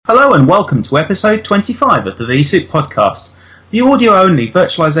Hello and welcome to episode 25 of the vSoup podcast, the audio-only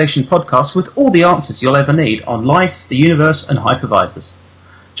virtualization podcast with all the answers you'll ever need on life, the universe and hypervisors.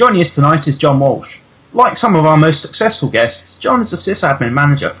 Joining us tonight is John Walsh. Like some of our most successful guests, John is a sysadmin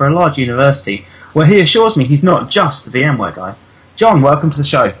manager for a large university where he assures me he's not just the VMware guy. John, welcome to the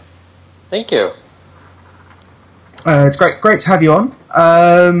show. Thank you. It's great to have you on.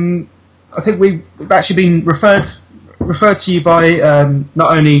 I think we've actually been referred to you by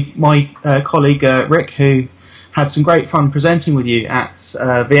not only my colleague Rick, who had some great fun presenting with you at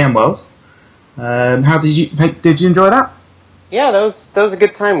VMworld. How did you enjoy that? Yeah, that was a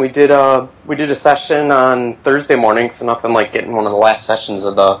good time. We did a session on Thursday morning, so nothing like getting one of the last sessions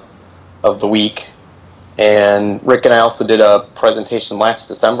of the week. And Rick and I also did a presentation last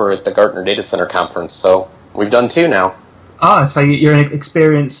December at the Gartner Data Center Conference. So we've done two now. Ah, so you're an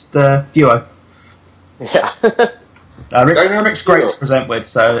experienced duo. Yeah. Rick's great to present with,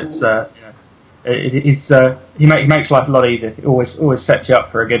 so he makes life a lot easier. He always sets you up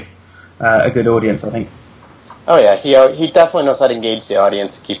for a good audience, I think. Oh yeah, he definitely knows how to engage the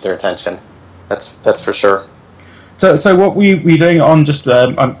audience and keep their attention. That's for sure. So what were you doing on just?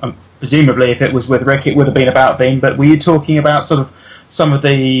 Presumably, if it was with Rick, it would have been about Veeam. But were you talking about sort of some of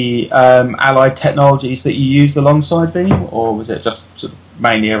the allied technologies that you used alongside Veeam, or was it just sort of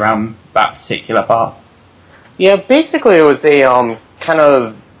mainly around that particular part? Yeah, basically it was a kind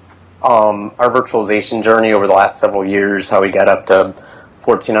of our virtualization journey over the last several years, how we got up to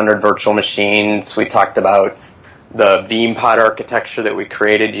 1,400 virtual machines. We talked about the Veeam pod architecture that we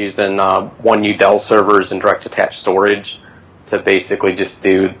created using 1U Dell servers and direct attached storage to basically just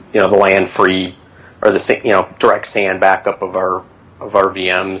do the LAN free or the direct SAN backup of our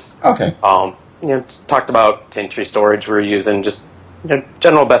VMs. Okay. Talked about entry storage we were using, just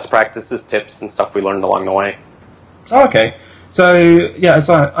general best practices, tips, and stuff we learned along the way. Okay. So, yeah, as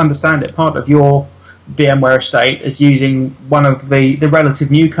I understand it, part of your VMware estate is using one of the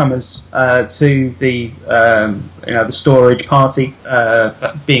relative newcomers to the storage party,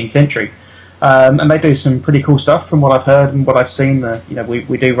 being Tintry. And they do some pretty cool stuff from what I've heard and what I've seen.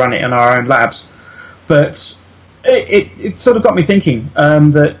 We do run it in our own labs. But it sort of got me thinking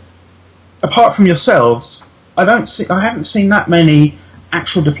that apart from yourselves, I haven't seen that many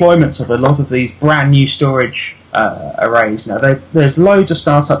actual deployments of a lot of these brand new storage arrays. There's loads of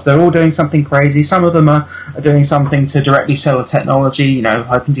startups. They're all doing something crazy. Some of them are doing something to directly sell the technology,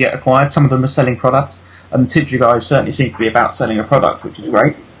 hoping to get acquired. Some of them are selling product. And the Tintry guys certainly seem to be about selling a product, which is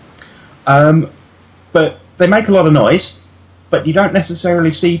great. But they make a lot of noise, but you don't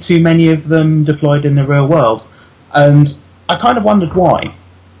necessarily see too many of them deployed in the real world. And I kind of wondered why.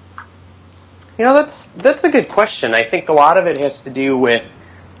 That's a good question. I think a lot of it has to do with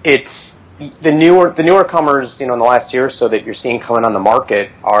it's the newer comers, in the last year or so that you're seeing coming on the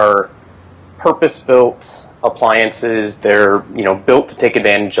market are purpose-built appliances. They're, built to take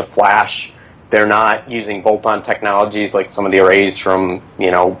advantage of flash. They're not using bolt-on technologies like some of the arrays from,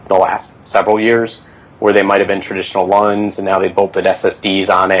 the last several years where they might have been traditional LUNs and now they bolted SSDs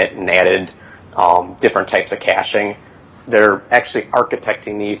on it and added different types of caching. They're actually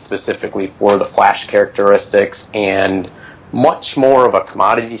architecting these specifically for the flash characteristics and much more of a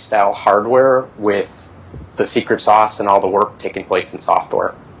commodity-style hardware with the secret sauce and all the work taking place in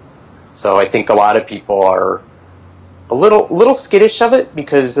software. So I think a lot of people are a little skittish of it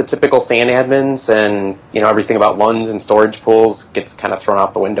because the typical SAN admins and everything about LUNs and storage pools gets kind of thrown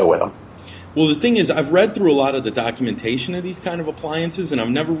out the window with them. Well, the thing is, I've read through a lot of the documentation of these kind of appliances, and I've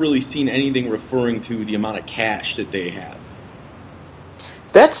never really seen anything referring to the amount of cache that they have.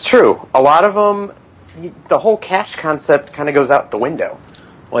 That's true. A lot of them, the whole cache concept kind of goes out the window.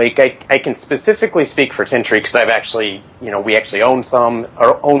 Like, I can specifically speak for Tintry because I've actually, we actually own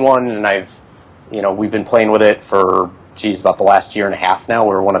one, and we've been playing with it for, about the last year and a half now.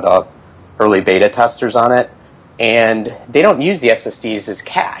 We're one of the early beta testers on it, and they don't use the SSDs as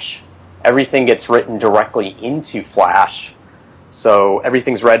cache. Everything gets written directly into flash, so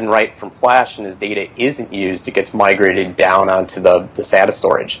everything's read and write from flash, and as data isn't used, it gets migrated down onto the SATA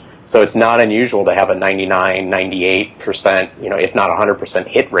storage. So it's not unusual to have a 99, 98%, if not 100%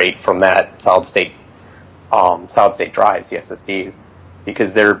 hit rate from that solid state drives, the SSDs,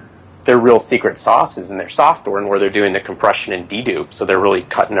 because their real secret sauce is in their software and where they're doing the compression and dedupe. So they're really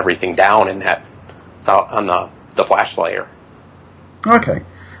cutting everything down in that on the flash layer. Okay.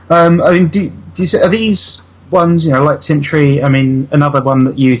 Do you see, are these ones, like Tintry? Another one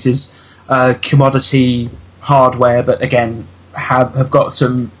that uses commodity hardware, but again have got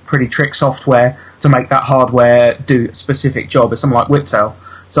some pretty trick software to make that hardware do a specific job. As something like Whiptail.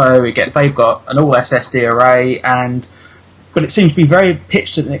 So again, they've got an all SSD array, and but it seems to be very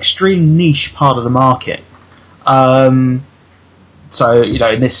pitched at an extreme niche part of the market. So,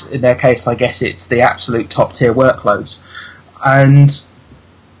 in their case, I guess it's the absolute top tier workloads, and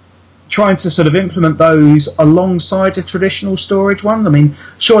trying to sort of implement those alongside a traditional storage one. I mean,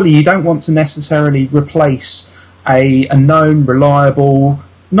 surely you don't want to necessarily replace a known, reliable,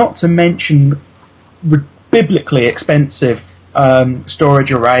 not to mention biblically expensive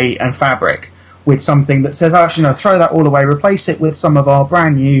storage array and fabric with something that says, actually, no, throw that all away, replace it with some of our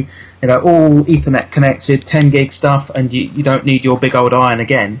brand new, all Ethernet connected 10 gig stuff, and you don't need your big old iron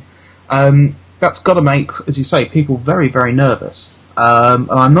again. That's got to make, as you say, people very, very nervous.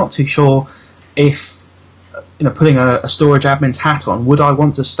 And I'm not too sure if, putting a storage admin's hat on, would I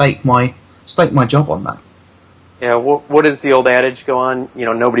want to stake my job on that? Yeah, what does the old adage go on?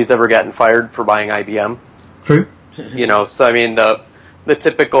 Nobody's ever gotten fired for buying IBM. True. So I mean the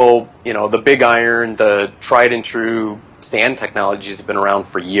typical, the big iron, the tried and true SAN technologies have been around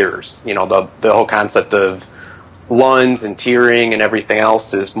for years. The whole concept of LUNs and tiering and everything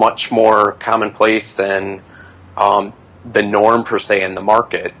else is much more commonplace and the norm per se in the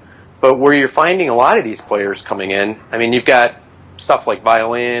market. But where you're finding a lot of these players coming in, I mean, you've got stuff like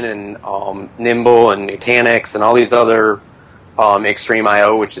Violin and Nimble and Nutanix and all these other Extreme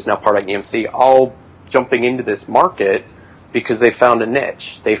IO, which is now part of EMC, all jumping into this market because they found a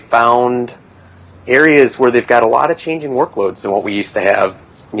niche. They found areas where they've got a lot of changing workloads than what we used to have,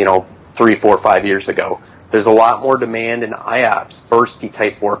 3, 4, 5 years ago. There's a lot more demand in IOPS, bursty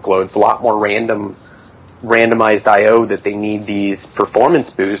type workloads, a lot more randomized IO that they need these performance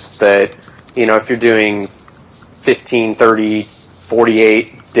boosts that, if you're doing 15, 30,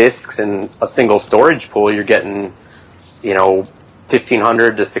 48 disks in a single storage pool, you're getting,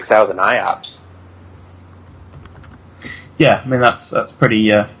 1,500 to 6,000 IOPS. Yeah, I mean that's pretty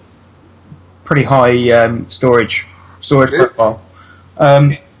high storage profile.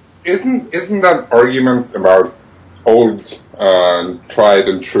 Isn't that argument about old, tried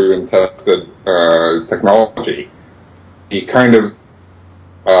and true and tested technology the kind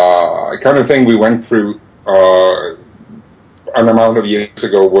of thing we went through an amount of years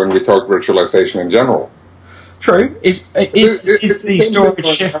ago when we talked virtualization in general? True. Is the storage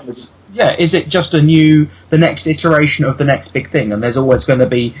shift? Yeah. Is it just the next iteration of the next big thing, and there's always going to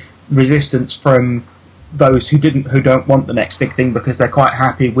be resistance from those who don't want the next big thing because they're quite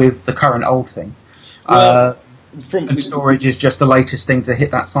happy with the current old thing. Well, and storage is just the latest thing to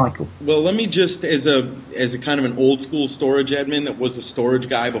hit that cycle. Well, let me just, as a kind of an old school storage admin that was a storage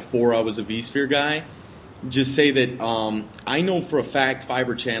guy before I was a vSphere guy, just say that I know for a fact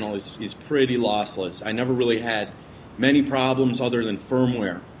Fiber Channel is pretty lossless. I never really had many problems other than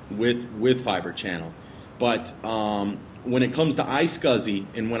firmware with Fiber Channel. But when it comes to iSCSI,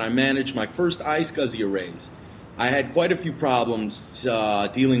 and when I managed my first iSCSI arrays, I had quite a few problems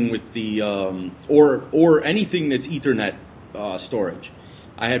dealing with the or anything that's Ethernet storage.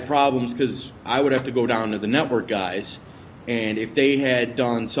 I had problems because I would have to go down to the network guys, and if they had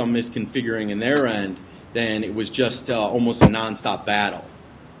done some misconfiguring in their end, then it was just almost a nonstop battle.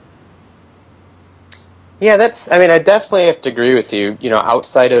 Yeah, I definitely have to agree with you.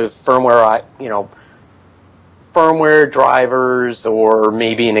 Outside of firmware, firmware drivers or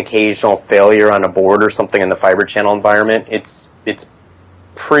maybe an occasional failure on a board or something in the Fiber Channel environment, it's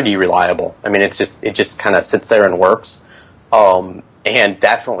pretty reliable. I mean, it just kind of sits there and works, and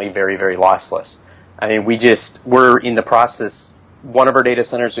definitely very, very lossless. I mean, we're in the process. One of our data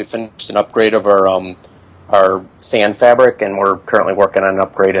centers, we finished an upgrade of our SAN fabric, and we're currently working on an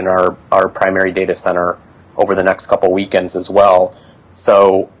upgrade in our primary data center over the next couple weekends as well.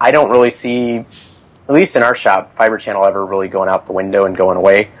 So I don't really see, at least in our shop, Fiber Channel ever really going out the window and going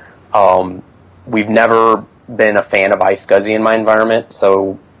away. We've never been a fan of iSCSI in my environment,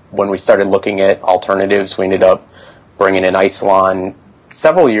 so when we started looking at alternatives, we ended up bringing in Isilon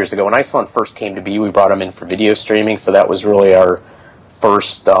several years ago. When Isilon first came to be, we brought them in for video streaming, so that was really our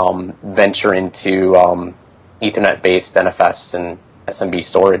first venture into Ethernet-based NFS and SMB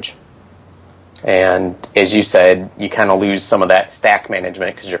storage. And as you said, you kind of lose some of that stack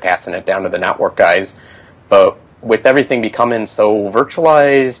management because you're passing it down to the network guys. But with everything becoming so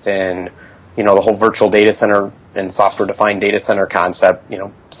virtualized and, the whole virtual data center and software-defined data center concept,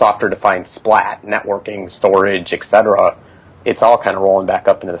 software-defined splat, networking, storage, etc., it's all kind of rolling back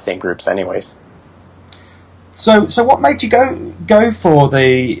up into the same groups anyways. So what made you go for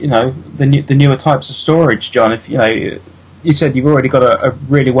the newer types of storage, John? If you said you've already got a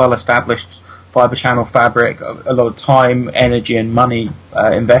really well-established Fiber Channel fabric, a lot of time, energy, and money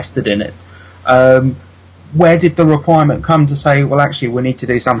invested in it. Where did the requirement come to say, well, actually, we need to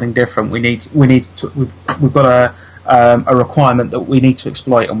do something different? We've got a requirement that we need to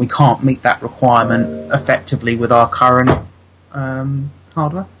exploit, and we can't meet that requirement effectively with our current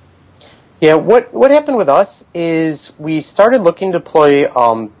hardware? Yeah, what happened with us is we started looking to deploy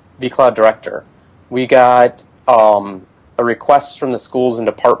vCloud Director. We got a request from the schools and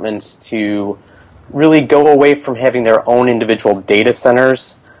departments to really go away from having their own individual data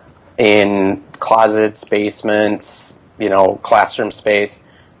centers in closets, basements, classroom space,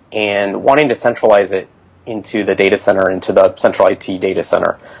 and wanting to centralize it into the data center, into the central IT data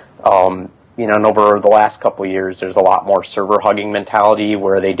center. And over the last couple of years, there's a lot more server hugging mentality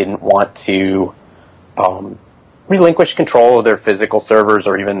where they didn't want to relinquish control of their physical servers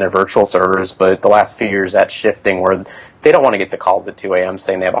or even their virtual servers. But the last few years, that's shifting where they don't want to get the calls at 2 a.m.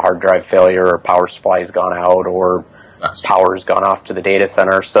 saying they have a hard drive failure or power supply has gone out or power's gone off to the data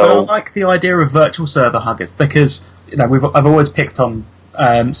center. So I like the idea of virtual server huggers because I've always picked on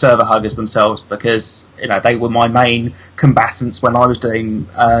server huggers themselves because they were my main combatants when I was doing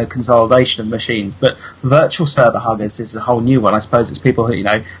consolidation of machines. But virtual server huggers is a whole new one. I suppose it's people who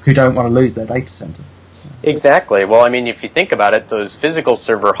don't want to lose their data center. Exactly. Well, I mean, if you think about it, those physical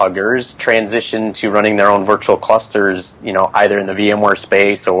server huggers transition to running their own virtual clusters, either in the VMware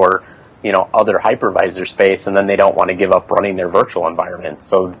space or other hypervisor space, and then they don't want to give up running their virtual environment.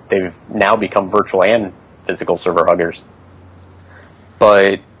 So they've now become virtual and physical server huggers.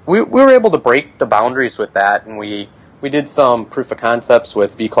 But we were able to break the boundaries with that, and we did some proof of concepts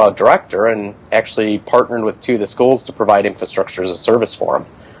with vCloud Director and actually partnered with 2 of the schools to provide infrastructure as a service for them.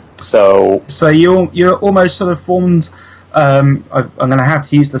 So you're almost sort of formed, I'm going to have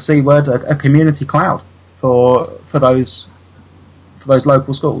to use the C word, a community cloud for those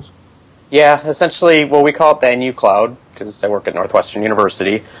local schools. Yeah, essentially, well, we call it the NU Cloud because I work at Northwestern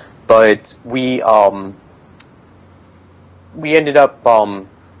University, but we ended up,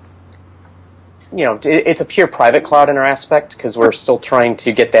 it's a pure private cloud in our aspect because we're still trying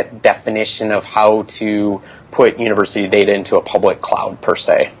to get that definition of how to put university data into a public cloud per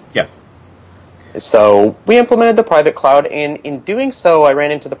se. Yeah. So we implemented the private cloud, and in doing so, I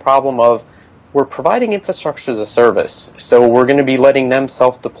ran into the problem of we're providing infrastructure as a service. So we're going to be letting them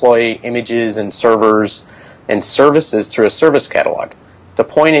self-deploy images and servers and services through a service catalog. The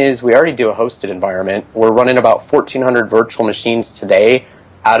point is, we already do a hosted environment. We're running about 1,400 virtual machines today.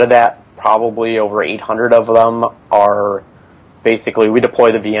 Out of that, probably over 800 of them are basically, we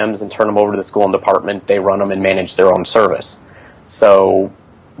deploy the VMs and turn them over to the school and department. They run them and manage their own service. So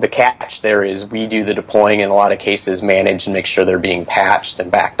the catch there is we do the deploying in a lot of cases, manage and make sure they're being patched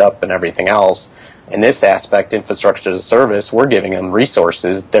and backed up and everything else. In this aspect, infrastructure as a service, we're giving them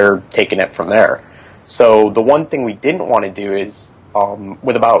resources. They're taking it from there. So the one thing we didn't want to do is,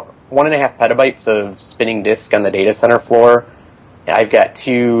 with about 1.5 petabytes of spinning disk on the data center floor, I've got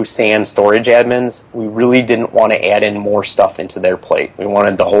 2 SAN storage admins. We really didn't want to add in more stuff into their plate. We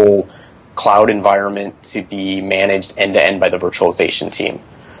wanted the whole cloud environment to be managed end-to-end by the virtualization team.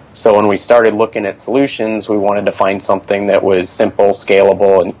 So when we started looking at solutions, we wanted to find something that was simple,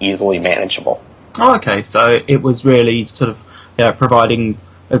 scalable, and easily manageable. Oh, okay. So it was really sort of providing,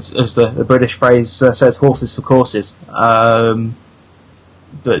 as the British phrase says, horses for courses.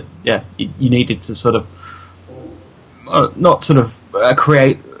 But yeah, you needed to sort of not sort of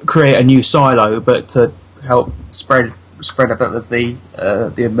create a new silo, but to help spread a bit of the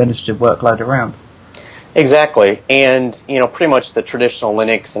administrative workload around. Exactly, and pretty much the traditional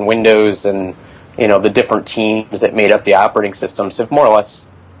Linux and Windows and the different teams that made up the operating systems have more or less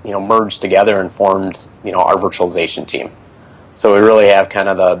merged together and formed our virtualization team. So we really have kind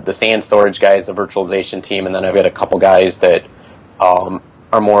of the SAN storage guys, the virtualization team, and then I've got a couple guys that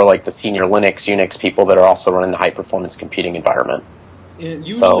are more like the senior Linux, Unix people that are also running the high-performance computing environment. And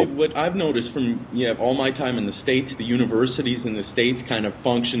usually what I've noticed from all my time in the States, the universities in the States kind of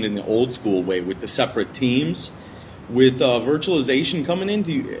functioned in the old school way with the separate teams. With virtualization coming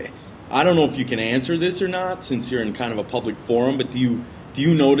in, I don't know if you can answer this or not since you're in kind of a public forum, but do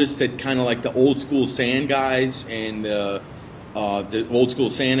you notice that kind of like the old school SAN guys and the old school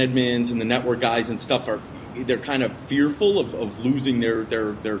SAN admins and the network guys and stuff they're kind of fearful of losing their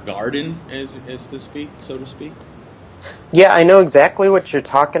garden, so to speak? Yeah, I know exactly what you're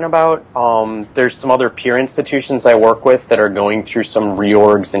talking about. There's some other peer institutions I work with that are going through some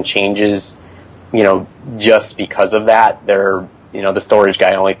reorgs and changes, just because of that. They're, the storage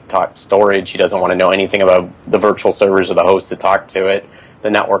guy only talks storage. He doesn't want to know anything about the virtual servers or the hosts to talk to it. The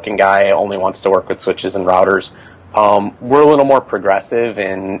networking guy only wants to work with switches and routers. We're a little more progressive,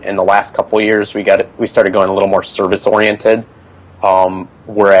 and in the last couple of years, we started going a little more service-oriented,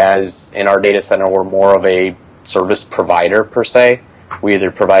 whereas in our data center, we're more of a service provider per se. We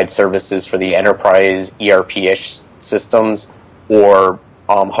either provide services for the enterprise ERP-ish systems or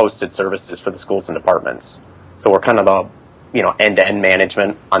hosted services for the schools and departments. So we're kind of the end-to-end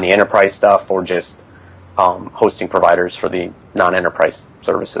management on the enterprise stuff, or just hosting providers for the non-enterprise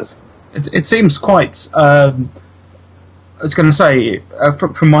services. It seems quite. I was going to say,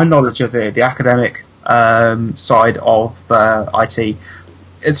 from my knowledge of the academic side of IT,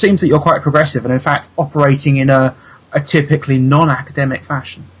 it seems that you're quite progressive, and in fact operating in a typically non-academic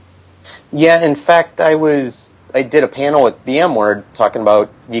fashion. Yeah, in fact, I did a panel with VMware talking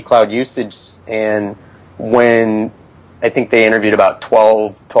about vCloud usage, and when I think they interviewed about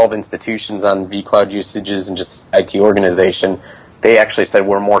 12 institutions on vCloud usages and just IT organization, they actually said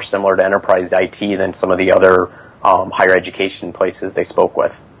we're more similar to enterprise IT than some of the other higher education places they spoke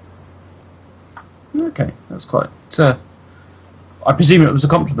with. Okay, that's quite... I presume it was a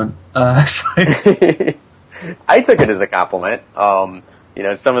compliment. So. I took it as a compliment. Some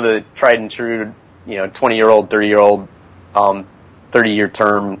of the tried and true, 20-year-old, 30-year-old, 30-year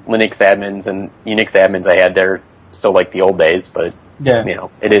term Linux admins and Unix admins I had there still like the old days, but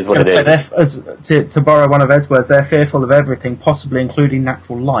it is what it is. To borrow one of Ed's words, they're fearful of everything, possibly including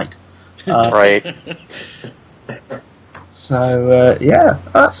natural light. Right. So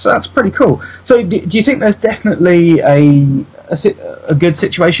that's pretty cool. So do you think there's definitely a good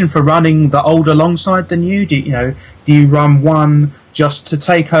situation for running the old alongside the new? Do you run one just to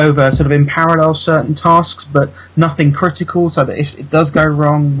take over sort of in parallel certain tasks, but nothing critical, so that if it does go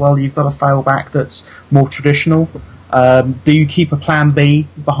wrong, well, you've got a fallback that's more traditional? Do you keep a plan B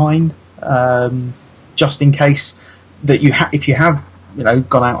behind, just in case that if you have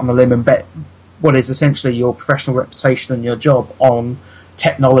gone out on a limb and bet what is essentially your professional reputation and your job on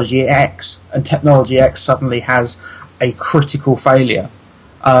technology X, and technology X suddenly has a critical failure,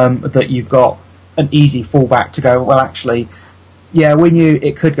 that you've got an easy fallback to go, well, actually, yeah, we knew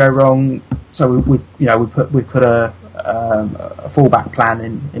it could go wrong, so we put a fallback plan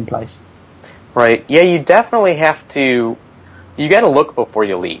in place. Right. Yeah, you definitely have to. You got to look before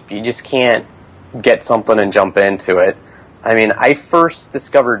you leap. You just can't get something and jump into it. I mean, I first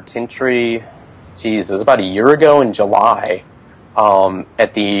discovered Tintri, it was about a year ago in July,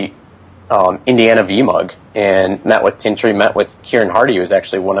 at the Indiana VMUG, and met with Tintri, met with Kieran Hardy, who was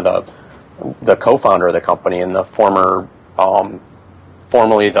actually one of the co-founder of the company and the formerly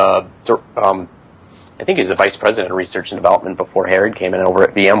I think he was the vice president of research and development before Herod came in over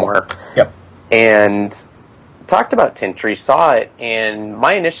at VMware. Yep. And talked about Tintri, saw it, and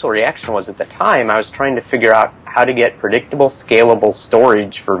my initial reaction was, at the time, I was trying to figure out how to get predictable, scalable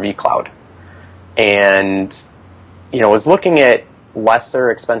storage for vCloud. And, was looking at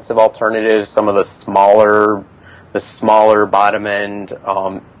lesser expensive alternatives, some of the smaller bottom end,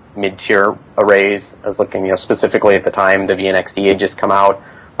 mid-tier arrays. I was looking, specifically at the time, the VNXE had just come out.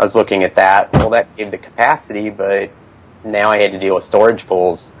 I was looking at that. Well, that gave the capacity, but now I had to deal with storage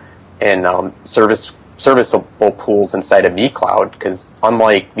pools and serviceable pools inside of vCloud, because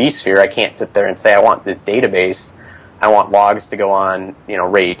unlike vSphere, I can't sit there and say I want this database, I want logs to go on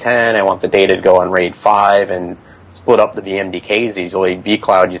RAID 10, I want the data to go on RAID 5, and split up the VMDKs easily.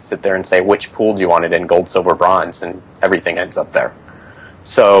 vCloud, you sit there and say, which pool do you want it in, gold, silver, bronze, and everything ends up there.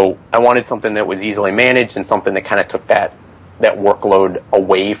 So I wanted something that was easily managed and something that kind of took that workload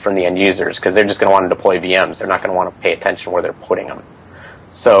away from the end users, because they're just going to want to deploy VMs. They're not going to want to pay attention where they're putting them.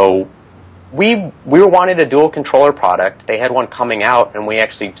 So we wanted a dual controller product. They had one coming out, and we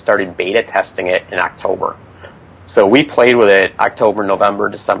actually started beta testing it in October. So we played with it October, November,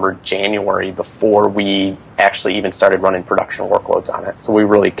 December, January before we actually even started running production workloads on it. So we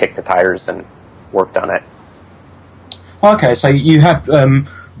really kicked the tires and worked on it. Okay, so you had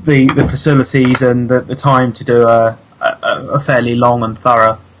the facilities and the time to do a fairly long and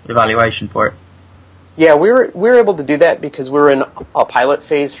thorough evaluation for it. Yeah, we were able to do that because we were in a pilot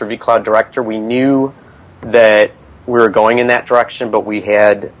phase for vCloud Director. We knew that we were going in that direction, but we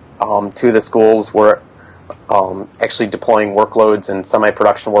had two of the schools were actually deploying workloads and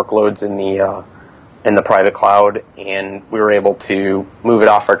semi-production workloads in the private cloud, and we were able to move it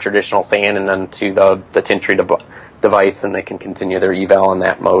off our traditional SAN and then to the Tintri device, and they can continue their eval in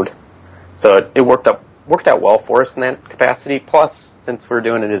that mode. So it worked out well for us in that capacity. Plus, since we were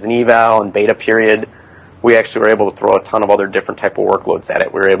doing it as an eval and beta period, we actually were able to throw a ton of other different type of workloads at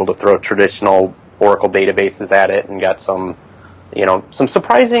it. We were able to throw traditional Oracle databases at it and got some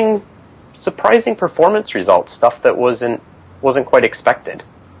surprising performance results, stuff that wasn't quite expected.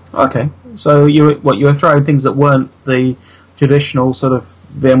 Okay, so you were throwing things that weren't the traditional sort of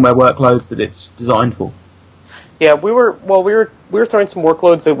VMware workloads that it's designed for. Yeah, we were throwing some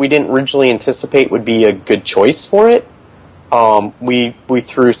workloads that we didn't originally anticipate would be a good choice for it, We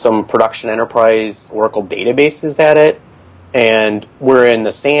threw some production enterprise Oracle databases at it, and we're in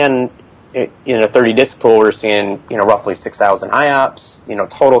the SAN in a 30 disk pool. We're seeing roughly 6,000 IOPS.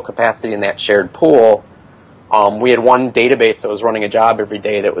 Total capacity in that shared pool. We had one database that was running a job every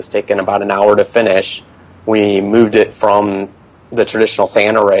day that was taking about an hour to finish. We moved it from the traditional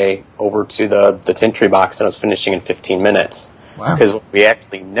SAN array over to the Tintri box, and it was finishing in 15 minutes. Wow. Because what we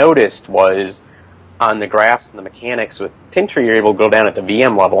actually noticed was on the graphs and the mechanics with Tintri, you're able to go down at the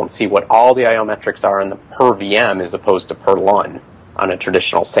VM level and see what all the IO metrics are in the per VM as opposed to per LUN on a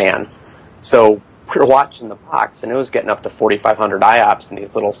traditional SAN. So we were watching the box, and it was getting up to 4,500 IOPS in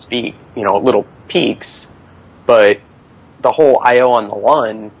these little little peaks, but the whole IO on the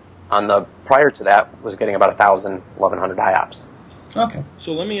LUN prior to that was getting about 1,000, 1,100 IOPS. Okay.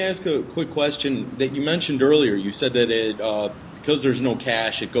 So let me ask a quick question that you mentioned earlier. You said that it because there's no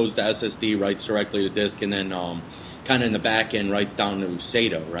cache, it goes to SSD, writes directly to disk, and then kind of in the back end writes down to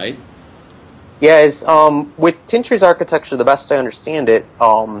SATA, right? Yeah, with Tintri's architecture, the best I understand it,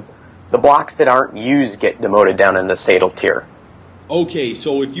 the blocks that aren't used get demoted down in the SATA tier. Okay,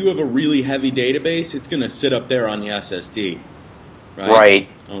 so if you have a really heavy database, it's going to sit up there on the SSD, right? Right.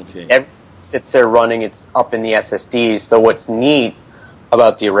 Okay. Everything sits there running, it's up in the SSDs. So what's neat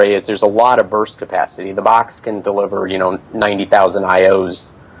about the array is there's a lot of burst capacity. The box can deliver, 90,000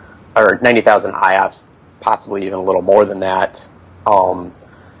 IOs, or 90,000 IOPS, possibly even a little more than that.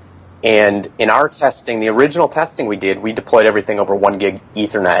 And in our testing, the original testing we did, we deployed everything over 1 gig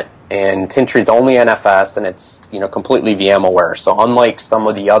Ethernet. And Tintri's only NFS, and it's completely VM aware. So unlike some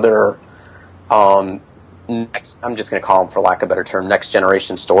of the other, I'm just going to call them, for lack of a better term, next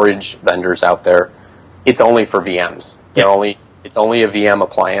generation storage vendors out there, it's only for VMs. It's only a VM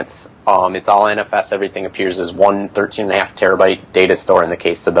appliance. It's all NFS. Everything appears as one 13.5 terabyte data store in the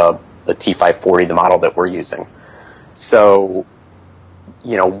case of the T540, the model that we're using. So,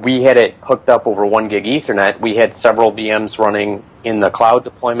 we had it hooked up over 1 gig Ethernet. We had several VMs running in the cloud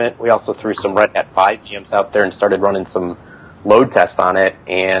deployment. We also threw some Red Hat 5 VMs out there and started running some load tests on it.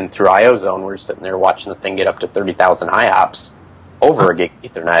 And through IOZone, we were sitting there watching the thing get up to 30,000 IOPS over a gig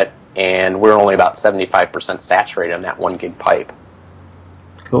Ethernet. And we're only about 75% saturated on that 1 gig pipe.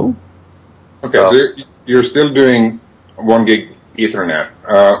 Cool. Okay, so you're still doing 1 gig Ethernet.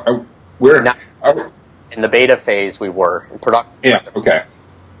 In the beta phase, we were. In production. Yeah, okay.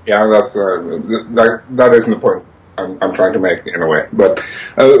 Yeah, that's that isn't the point I'm trying to make in a way. But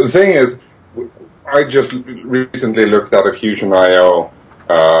the thing is, I just recently looked at a Fusion IO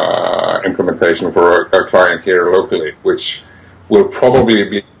implementation for a client here locally, which will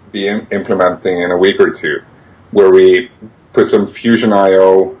probably be implementing in a week or two, where we put some Fusion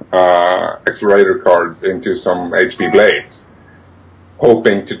IO accelerator cards into some HP blades,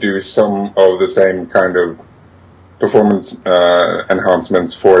 hoping to do some of the same kind of performance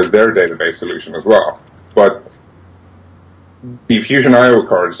enhancements for their database solution as well. But the Fusion IO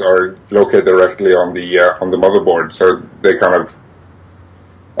cards are located directly on the motherboard, so they kind of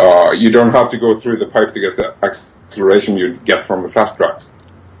you don't have to go through the pipe to get the acceleration you get from the flash drives.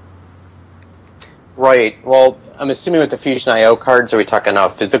 Right. Well, I'm assuming with the Fusion IO cards, are we talking a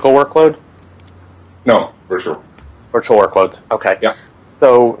physical workload? No, virtual. Virtual workloads. Okay. Yeah.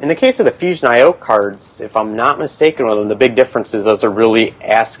 So in the case of the Fusion IO cards, if I'm not mistaken with them, the big difference is those are really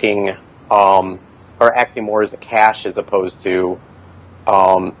asking or acting more as a cache as opposed to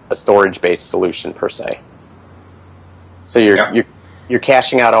a storage-based solution per se. So you're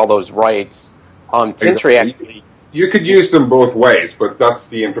caching out all those writes. Tintri actually. You could use them both ways, but that's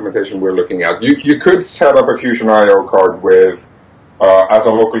the implementation we're looking at. You could set up a Fusion IO card with as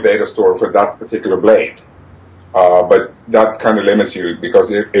a local data store for that particular blade. But that kind of limits you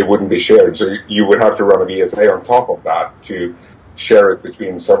because it wouldn't be shared. So you would have to run a VSA on top of that to share it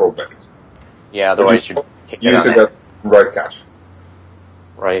between several blades. Yeah, otherwise you use it as write cache.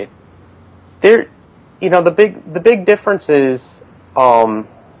 Right. The big difference is,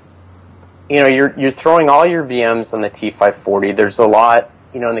 you're throwing all your VMs on the T540. There's a lot,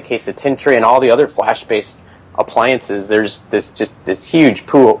 in the case of Tintri and all the other flash-based appliances, there's this huge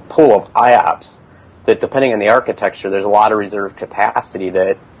pool of IOPS that, depending on the architecture, there's a lot of reserved capacity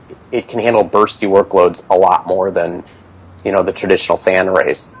that it can handle bursty workloads a lot more than, the traditional SAN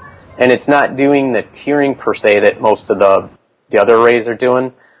arrays. And it's not doing the tiering per se that most of the other arrays are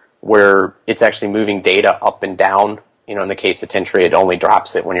doing, where it's actually moving data up and down. In the case of Tintri, it only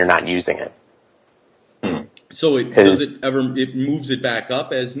drops it when you're not using it. So it moves it back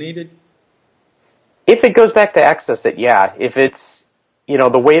up as needed? If it goes back to access it, yeah. If it's,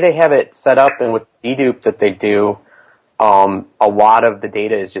 the way they have it set up and with dedupe that they do, a lot of the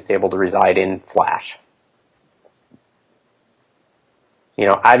data is just able to reside in Flash.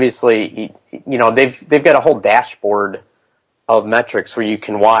 Obviously, they've got a whole dashboard of metrics where you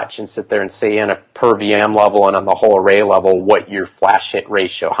can watch and sit there and say on a per VM level and on the whole array level what your flash hit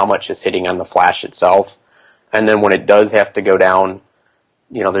ratio, how much is hitting on the flash itself. And then when it does have to go down,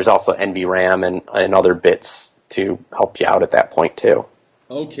 there's also NVRAM and other bits to help you out at that point too.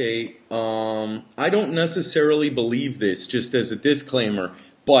 Okay, I don't necessarily believe this, just as a disclaimer,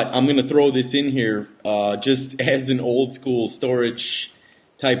 but I'm going to throw this in here just as an old school storage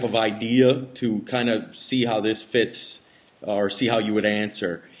type of idea to kind of see how this fits or see how you would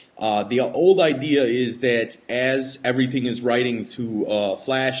answer. The old idea is that as everything is writing to a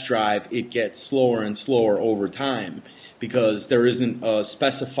flash drive, it gets slower and slower over time because there isn't a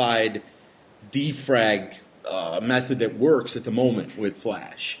specified defrag method that works at the moment with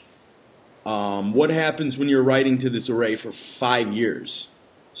flash. What happens when you're writing to this array for 5 years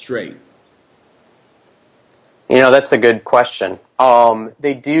straight? That's a good question.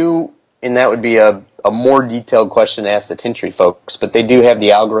 They do, and that would be a more detailed question to ask the Tintry folks, but they do have the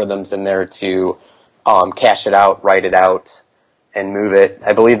algorithms in there to cache it out, write it out, and move it.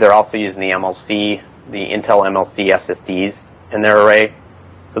 I believe they're also using the MLC, the Intel MLC SSDs in their array.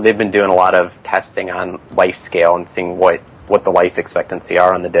 So they've been doing a lot of testing on life scale and seeing what the life expectancy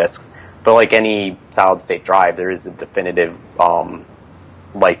are on the disks. But like any solid-state drive, there is a definitive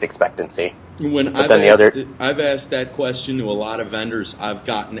life expectancy. When I've asked that question to a lot of vendors, I've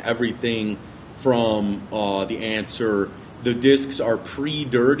gotten everything from the answer, the disks are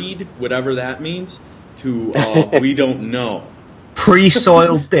pre-dirtied, whatever that means, to we don't know.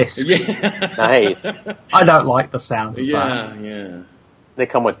 Pre-soiled discs. Yeah. Nice. I don't like the sound of that. Yeah. They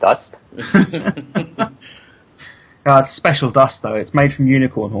come with dust? It's special dust, though. It's made from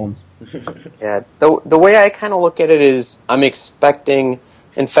unicorn horns. Yeah. The way I kind of look at it is I'm expecting...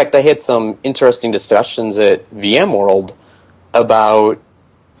 In fact, I had some interesting discussions at VMworld about,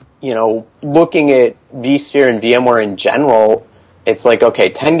 looking at vSphere and VMware in general. It's like, okay,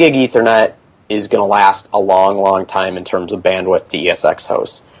 10 gig Ethernet is going to last a long, long time in terms of bandwidth to ESX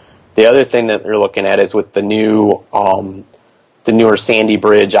hosts. The other thing that they're looking at is with the newer Sandy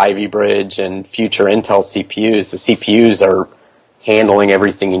Bridge, Ivy Bridge, and future Intel CPUs, the CPUs are handling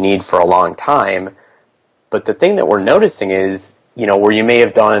everything you need for a long time. But the thing that we're noticing is, where you may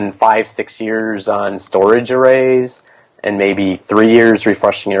have done 5-6 years on storage arrays and maybe 3 years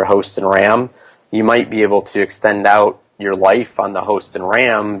refreshing your host and RAM, you might be able to extend out your life on the host and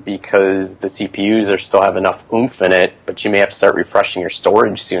RAM because the CPUs still have enough oomph in it, but you may have to start refreshing your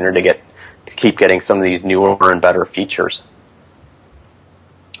storage sooner to keep getting some of these newer and better features.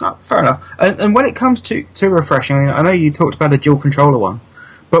 Oh, fair enough. And when it comes to refreshing, I know you talked about a dual controller one,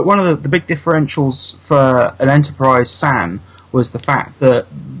 but one of the big differentials for an enterprise SAN was the fact that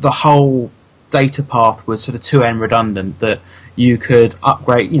the whole data path was sort of 2N redundant, that you could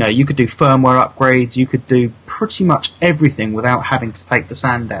upgrade, you could do firmware upgrades, you could do pretty much everything without having to take the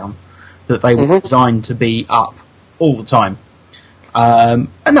SAN down, that they were designed to be up all the time. And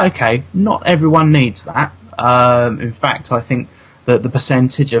okay, not everyone needs that. In fact, I think that the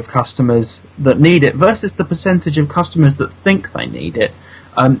percentage of customers that need it versus the percentage of customers that think they need it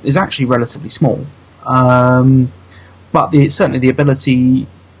is actually relatively small. But certainly the ability,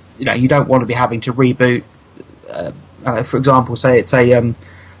 you don't want to be having to reboot. For example, say it's a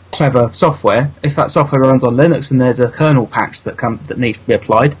clever software. If that software runs on Linux and there's a kernel patch that needs to be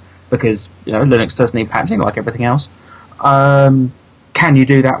applied, because Linux does need patching like everything else, can you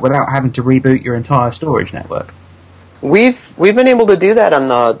do that without having to reboot your entire storage network? We've been able to do that on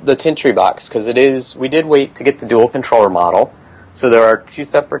the Tintry box because we did wait to get the dual controller model. So there are two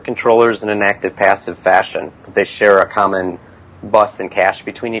separate controllers in an active-passive fashion. They share a common bus and cache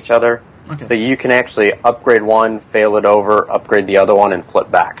between each other. Okay. So you can actually upgrade one, fail it over, upgrade the other one, and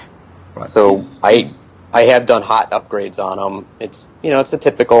flip back. Right. So I have done hot upgrades on them. It's it's a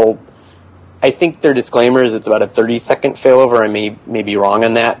typical. I think their disclaimer is it's about a 30-second failover. I may be wrong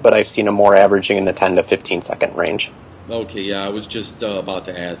on that, but I've seen them more averaging in the 10 to 15-second range. Okay, yeah, I was just about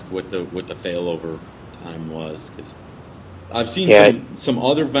to ask what the failover time was because I've seen some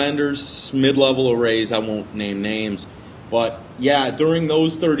other vendors, mid-level arrays, I won't name names, but yeah, during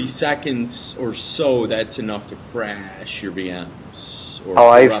those 30 seconds or so, that's enough to crash your VMs.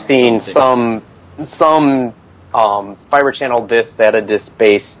 I've seen some fiber channel disks at a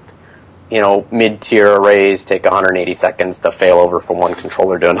disk-based, mid-tier arrays take 180 seconds to fail over from one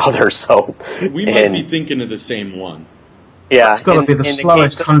controller to another. So we might be thinking of the same one. Yeah, it's got to be the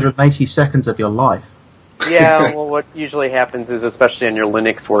slowest 180 seconds of your life. Yeah, well, what usually happens is, especially on your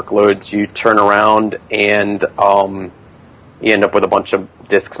Linux workloads, you turn around and you end up with a bunch of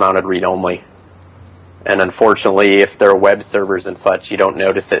disks mounted read-only. And unfortunately, if there are web servers and such, you don't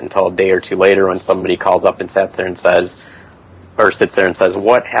notice it until a day or two later when somebody calls up and sits there and says,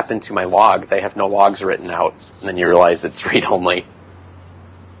 "What happened to my logs? I have no logs written out." And then you realize it's read-only.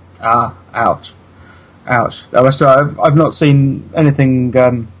 Ouch. I've not seen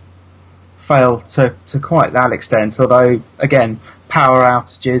anything fail to quite that extent, although, again, power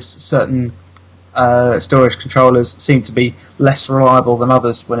outages, certain storage controllers seem to be less reliable than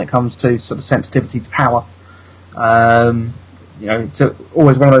others when it comes to sort of sensitivity to power. It's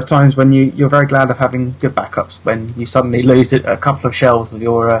always one of those times when you're very glad of having good backups when you suddenly lose a couple of shells of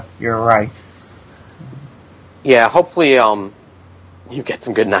your array. Yeah, hopefully you get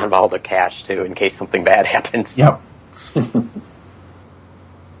some good non-volatile cache too, in case something bad happens. Yep.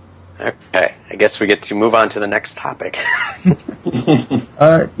 Okay, I guess we get to move on to the next topic.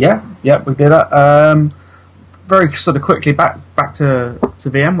 Yeah, we did that. Very sort of quickly back to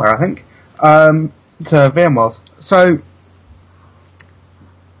VMware, I think. To VMworld. So,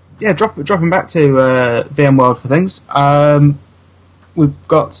 yeah, dropping back to VMworld for things. We've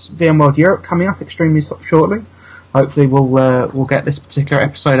got VMworld Europe coming up extremely shortly. Hopefully, we'll get this particular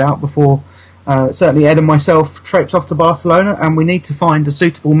episode out before. Certainly, Ed and myself traipse off to Barcelona, and we need to find a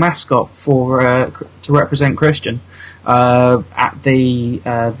suitable mascot for to represent Christian at the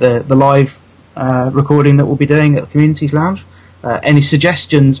live recording that we'll be doing at the Communities Lounge. Any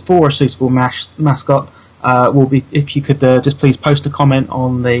suggestions for a suitable mascot will be, if you could just please post a comment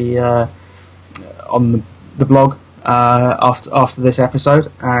on the blog after this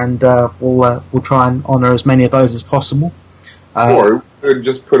episode, and we'll try and honour as many of those as possible. Or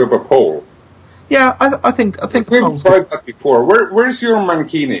just put up a poll. Yeah, I think we've tried that before. Where's your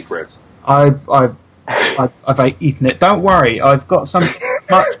mankini, Chris? I've eaten it. Don't worry, I've got something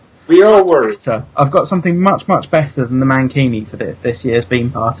much. We all worry. I've got something much better than the mankini for this year's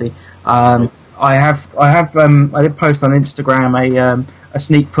Bean Party. I did post on Instagram a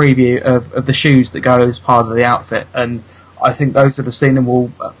sneak preview of the shoes that go as part of the outfit, and I think those that have seen them will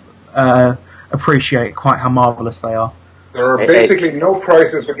appreciate quite how marvellous they are. There are basically no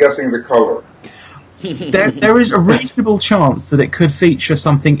prizes for guessing the colour. There is a reasonable chance that it could feature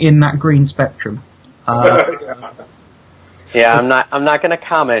something in that green spectrum. Yeah, I'm not going to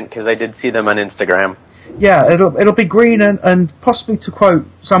comment because I did see them on Instagram. Yeah, it'll be green and possibly, to quote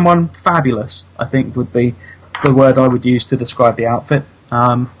someone, fabulous, I think would be the word I would use to describe the outfit.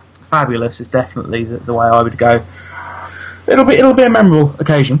 Fabulous is definitely the way I would go. It'll be a memorable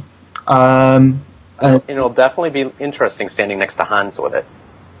occasion. It'll definitely be interesting standing next to Hans with it.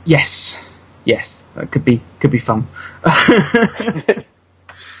 Yes, that could be fun.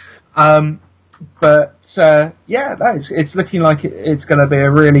 It's looking like it's going to be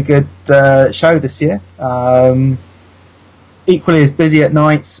a really good show this year. Equally as busy at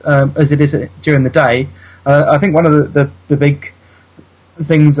night as it is during the day. I think one of the big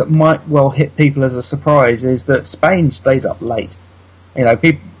things that might well hit people as a surprise is that Spain stays up late.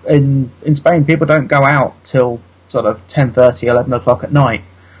 People in Spain, people don't go out till sort of 10:30, 11 o'clock at night.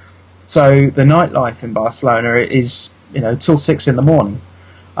 So the nightlife in Barcelona is till 6 in the morning.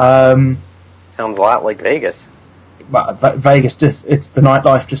 Sounds a lot like Vegas. But Vegas the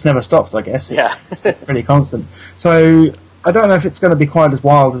nightlife just never stops, I guess. Yeah. It's pretty constant. So I don't know if it's going to be quite as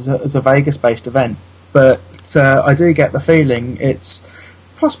wild as a Vegas-based event, but I do get the feeling it's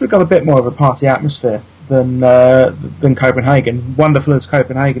possibly got a bit more of a party atmosphere than Copenhagen. Wonderful as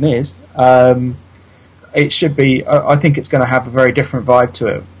Copenhagen is, it should be. I think it's going to have a very different vibe to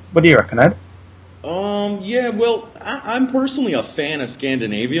it. What do you reckon, Ed? Yeah, well, I'm personally a fan of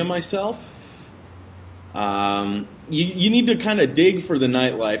Scandinavia myself. You need to kind of dig for the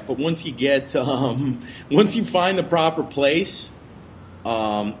nightlife, but once you find the proper place,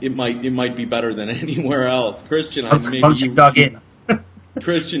 it might be better than anywhere else. Christian, once you dug in.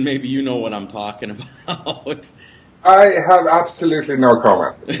 Christian, maybe you know what I'm talking about. I have absolutely no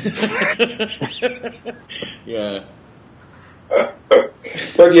comment. Yeah.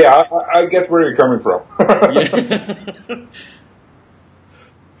 But yeah, I get where you're coming from. Yeah.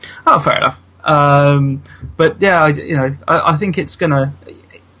 Oh, fair enough. But yeah, I think it's gonna.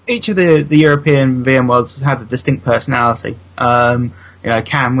 Each of the European VMworlds has had a distinct personality.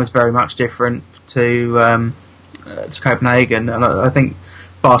 Cannes was very much different to Copenhagen, and I think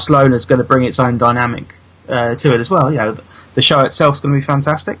Barcelona is going to bring its own dynamic to it as well. The show itself is going to be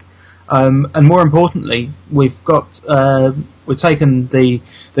fantastic, and more importantly, we've taken the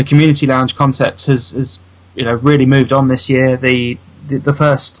community lounge concept has really moved on this year. The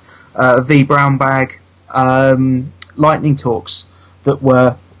first V Brown Bag lightning talks that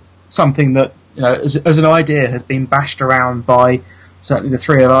were something that as an idea has been bashed around by certainly the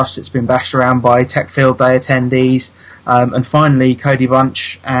three of us. It's been bashed around by Tech Field Day attendees, and finally Cody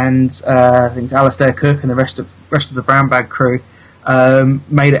Bunch and I think it's Alistair Cook and the rest of the Brown Bag crew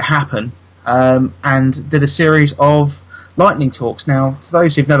made it happen, and did a series of lightning talks. Now, to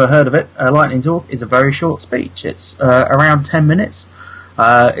those who've never heard of it, a lightning talk is a very short speech. It's around 10 minutes.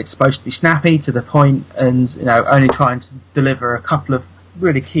 It's supposed to be snappy, to the point, and only trying to deliver a couple of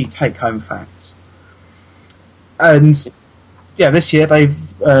really key take-home facts. And yeah, this year they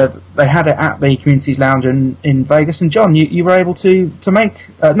had it at the Communities Lounge in Vegas. And John, you were able to make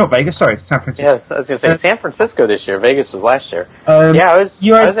not Vegas, sorry, San Francisco. Yes, I was going to say San Francisco this year. Vegas was last year. I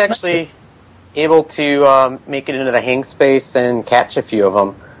was actually able to make it into the hang space and catch a few of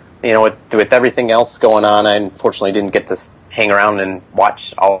them. With everything else going on, I unfortunately didn't get to hang around and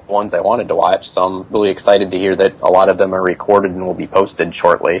watch all the ones I wanted to watch. So I'm really excited to hear that a lot of them are recorded and will be posted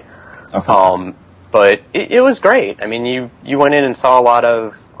shortly. But it was great. I mean, you went in and saw a lot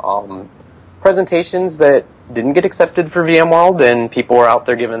of presentations that didn't get accepted for VMworld, and people were out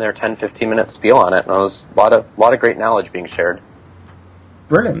there giving their 10-15 minute spiel on it, and it was a lot of great knowledge being shared.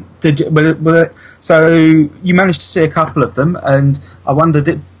 Brilliant. So you managed to see a couple of them, and I wonder,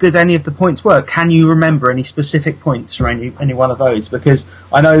 did any of the points work? Can you remember any specific points from any one of those? Because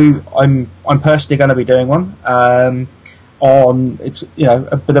I know I'm personally going to be doing one on it's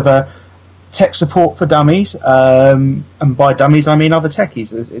a bit of a tech support for dummies, and by dummies I mean other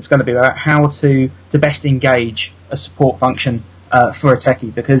techies. It's going to be about how to best engage a support function for a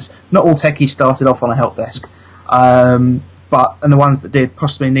techie, because not all techies started off on a help desk. And the ones that did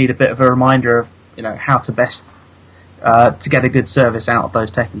possibly need a bit of a reminder of how to best to get a good service out of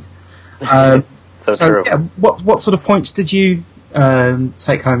those techies. So true. Yeah, what sort of points did you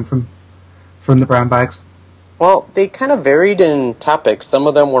take home from the brown bags? Well, they kind of varied in topics. Some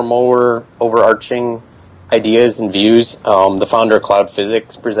of them were more overarching ideas and views. The founder of Cloud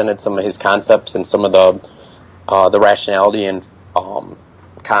Physics presented some of his concepts and some of the rationality and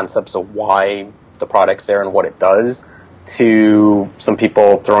concepts of why the product's there and what it does, to some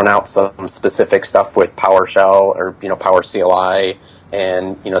people throwing out some specific stuff with PowerShell or Power CLI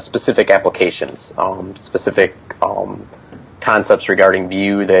and specific applications, specific concepts regarding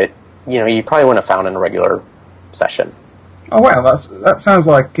Vue that you probably wouldn't have found in a regular session. Oh wow, that sounds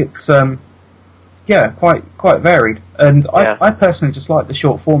like it's quite varied. And I personally just like the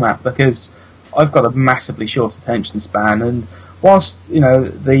short format, because I've got a massively short attention span, and whilst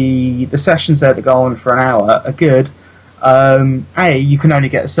the sessions there that go on for an hour are good, A, you can only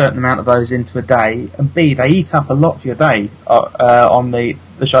get a certain amount of those into a day, and B, they eat up a lot of your day on the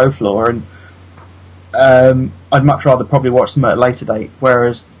show floor, and I'd much rather probably watch them at a later date,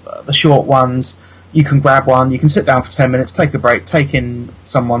 whereas the short ones, you can grab one, you can sit down for 10 minutes, take a break, take in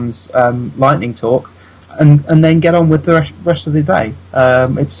someone's lightning talk, and then get on with the rest of the day.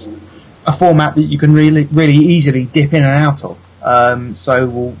 It's a format that you can really, really easily dip in and out of. I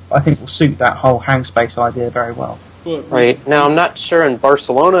think will suit that whole hang space idea very well. Right. Now, I'm not sure in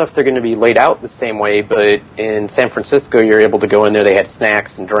Barcelona if they're going to be laid out the same way, but in San Francisco, you're able to go in there. They had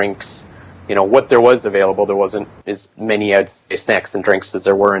snacks and drinks. What there was available, there wasn't as many snacks and drinks as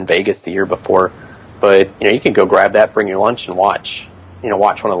there were in Vegas the year before. But, you can go grab that, bring your lunch, and watch one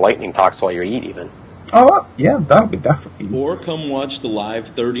of the lightning talks while you eat, even. Oh, yeah, that would be definitely. Or come watch the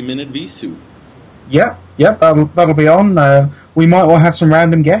live 30-minute vSoup. Yeah, that'll be on. We might well have some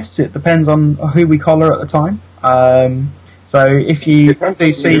random guests. It depends on who we collar at the time. So if you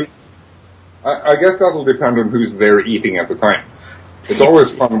do see... I guess that'll depend on who's there eating at the time. It's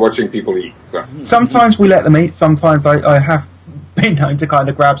always fun watching people eat. So. Sometimes we let them eat. Sometimes I have been known to kind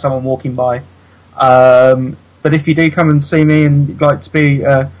of grab someone walking by. But if you do come and see me and you'd like to be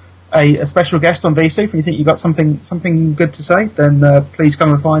a special guest on vSoup and you think you've got something good to say, then please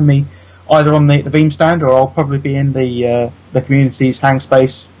come and find me either on the Veeam stand, or I'll probably be in the community's hang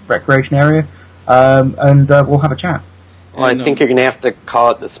space recreation area, and we'll have a chat. Well, I think you're going to have to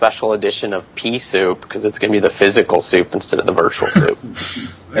call it the special edition of vSoup, because it's going to be the physical soup instead of the virtual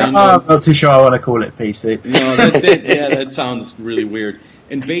soup. I'm not too sure I want to call it vSoup. No, that sounds really weird.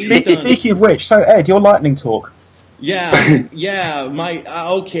 And speaking of which, so Ed, your lightning talk. Yeah. My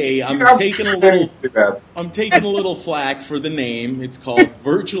okay. I'm taking a little flack for the name. It's called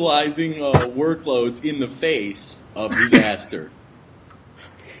Virtualizing Workloads in the Face of Disaster.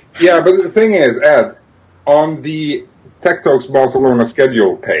 Yeah, but the thing is, Ed, on the Tech Talks Barcelona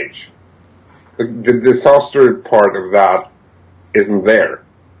schedule page, the disaster part of that isn't there.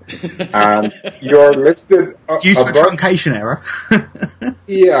 And you're listed due to a truncation error.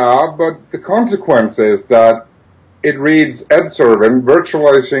 Yeah, but the consequence is that it reads Ed Servan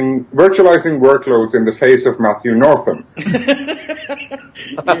virtualizing workloads in the face of Matthew Northam.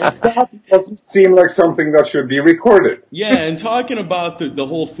 That doesn't seem like something that should be recorded. Yeah, and talking about the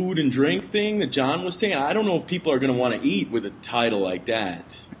whole food and drink thing that John was saying, I don't know if people are going to want to eat with a title like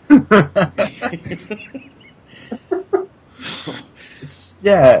that.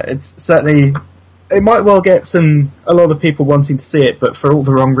 It's certainly. It might well get a lot of people wanting to see it, but for all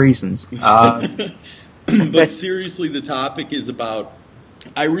the wrong reasons. But seriously, the topic is about.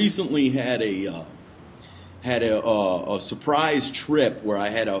 I recently had a surprise trip where I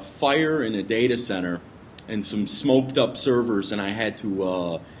had a fire in a data center and some smoked up servers, and I had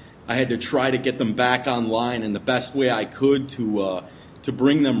to try to get them back online, and the best way I could to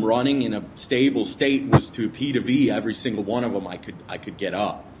bring them running in a stable state was to P2V every single one of them I could get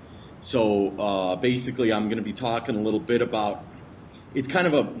up. So basically, I'm going to be talking a little bit about. It's kind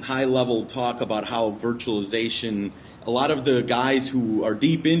of a high-level talk about how virtualization. A lot of the guys who are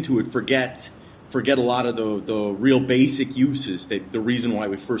deep into it forget a lot of the real basic uses. The reason why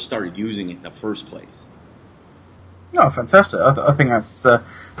we first started using it in the first place. Oh, fantastic! I think that's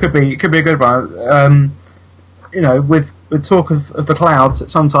could be a good one. With talk of the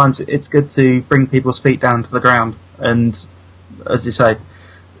clouds, sometimes it's good to bring people's feet down to the ground and, as you say,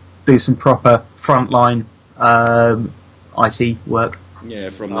 do some proper frontline IT work.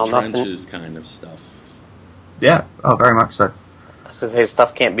 Yeah, from the trenches kind of stuff. Yeah, very much so. I was going to say,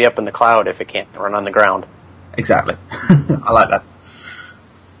 stuff can't be up in the cloud if it can't run on the ground. Exactly. I like that.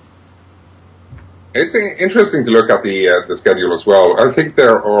 It's interesting to look at the schedule as well. I think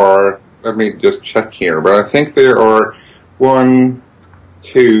there are, let me just check here, but I think there are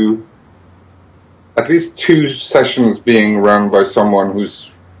at least two sessions being run by someone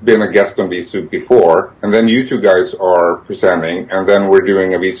who's been a guest on vSoup before, and then you two guys are presenting, and then we're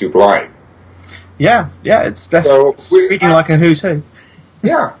doing a vSoup live. Yeah, it's definitely reading like a who's who.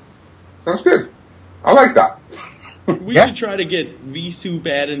 Yeah, sounds good. I like that. We should try to get vSoup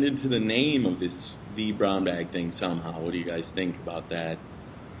added into the name of this V brown bag thing somehow. What do you guys think about that?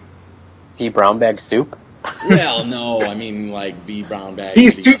 V brown bag soup? Well, no, I mean like V brown bag.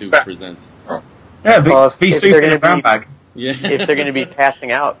 vSoup presents. Oh. Yeah, vSoup in a brown bag. Yeah. If they're going to be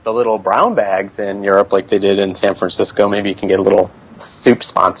passing out the little brown bags in Europe like they did in San Francisco, maybe you can get a little soup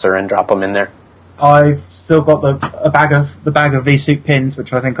sponsor and drop them in there. I've still got the bag of vSoup pins,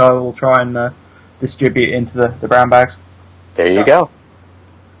 which I think I will try and distribute into the brown bags. There you go.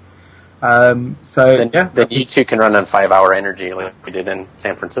 Then you two can run on 5-hour energy like we did in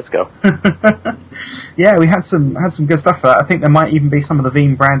San Francisco. Yeah, we had some good stuff. I think there might even be some of the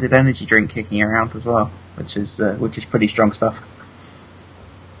Veeam branded energy drink kicking around as well, which is pretty strong stuff.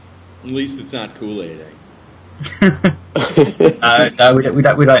 At least it's not Kool-Aid. No,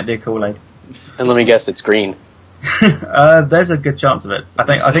 we don't do Kool-Aid. And let me guess, it's green. There's a good chance of it.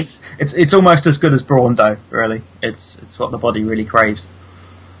 I think it's almost as good as brawn dough. Really, it's what the body really craves.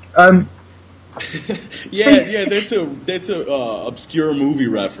 That's a obscure movie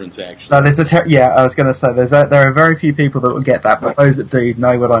reference actually. No, there's I was going to say there are very few people that will get that, but those that do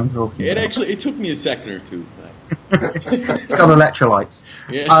know what I'm talking about. It took me a second or two. It's got electrolytes.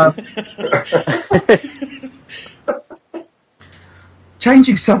 Yeah.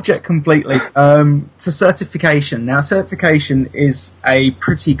 Changing subject completely to certification. Now, certification is a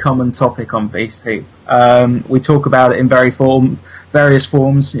pretty common topic on vSoup. We talk about it in various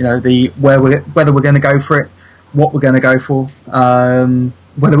forms. You know, whether we're going to go for it, what we're going to go for,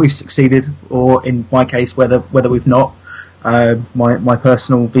 whether we've succeeded, or in my case, whether we've not. My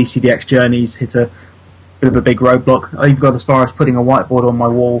personal VCDX journey's hit a bit of a big roadblock. I even got as far as putting a whiteboard on my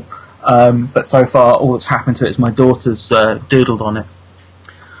wall, but so far all that's happened to it is my daughter's doodled on it.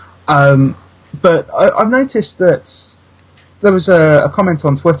 But I've noticed that there was a comment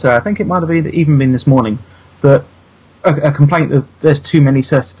on Twitter, I think it might have even been this morning, that a complaint of there's too many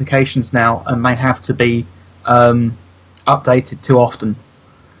certifications now and they have to be updated too often.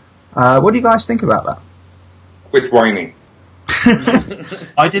 What do you guys think about that? Quit whining.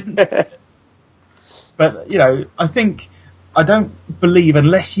 I didn't. But, I don't believe,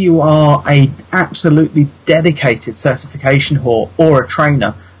 unless you are a absolutely dedicated certification whore or a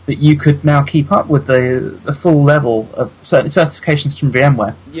trainer, that you could now keep up with the full level of certain certifications from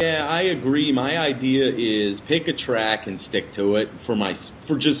VMware. Yeah, I agree. My idea is pick a track and stick to it for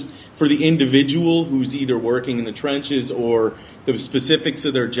the individual who's either working in the trenches or the specifics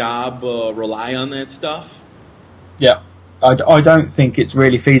of their job rely on that stuff. Yeah, I don't think it's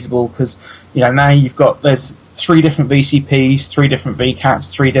really feasible because now there's 3 different VCPs, 3 different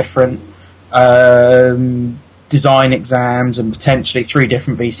VCAPs, 3 different design exams, and potentially 3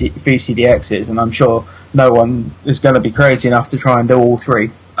 different VCDXs, and I'm sure no one is going to be crazy enough to try and do all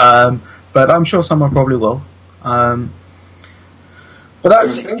 3. But I'm sure someone probably will. But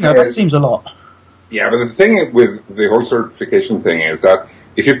that's that seems a lot. Yeah, but the thing with the whole certification thing is that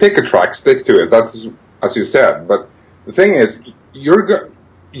if you pick a track, stick to it. That's as you said. But the thing is, you're going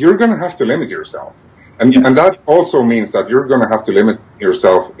to have to limit yourself, and that also means that you're going to have to limit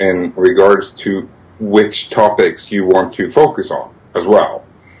yourself in regards to which topics you want to focus on as well.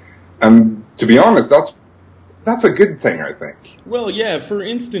 And to be honest, that's a good thing, I think. Well, yeah. For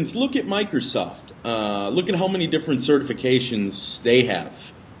instance, look at Microsoft. Look at how many different certifications they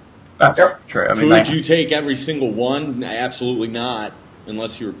have. That's true. I mean, could you take every single one? Absolutely not,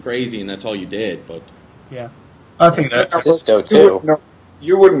 unless you were crazy and that's all you did. But yeah, I think that's Cisco too.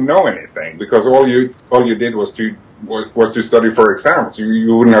 You wouldn't know anything because all you did was to study for exams.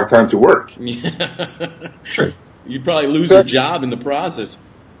 You wouldn't have time to work. Yeah. True. You'd probably lose your job in the process.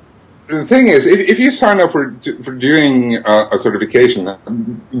 The thing is, if you sign up for doing a certification,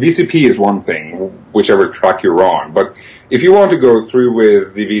 VCP is one thing, whichever track you're on. But if you want to go through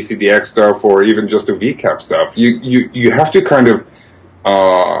with the VCDX stuff or even just the VCAP stuff, you have to kind of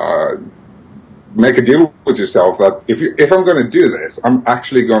make a deal with yourself that if I'm going to do this, I'm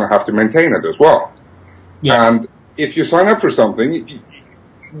actually going to have to maintain it as well. Yeah. And if you sign up for something,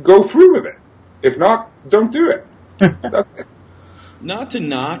 go through with it. If not, don't do it. That's it. Not to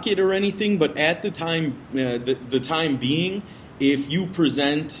knock it or anything, but at the time, the time being, if you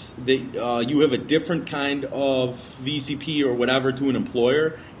present that you have a different kind of VCP or whatever to an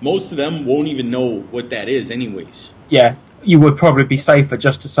employer, most of them won't even know what that is anyways. Yeah, you would probably be safer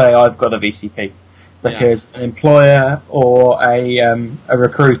just to say I've got a VCP, because an employer or a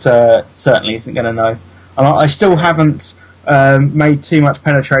recruiter certainly isn't going to know. And I still haven't made too much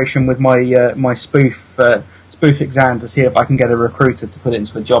penetration with my my spoof exam to see if I can get a recruiter to put it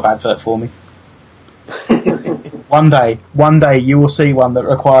into a job advert for me. One day you will see one that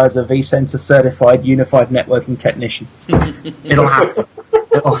requires a vCenter certified unified networking technician. It'll happen.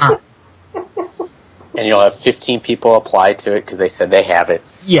 It'll happen. And you'll have 15 people apply to it because they said they have it.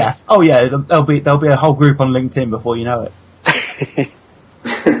 Yeah. Oh yeah. There'll be a whole group on LinkedIn before you know it.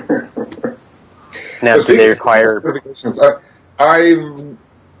 Now, do they require? I've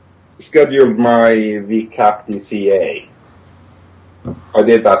scheduled my VCAP DCA. I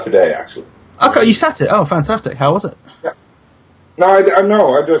did that today, actually. Okay, you sat it. Oh, fantastic! How was it? Yeah.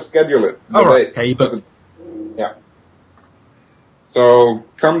 No, I just scheduled it. Oh, right. Okay, you booked. Yeah. So,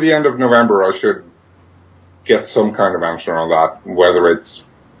 come the end of November, I should get some kind of answer on that. Whether it's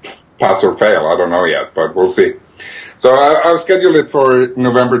pass or fail, I don't know yet, but we'll see. So I've scheduled it for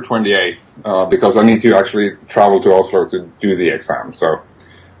November 28th because I need to actually travel to Oslo to do the exam. So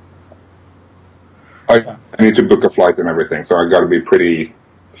I need to book a flight and everything. So I got to be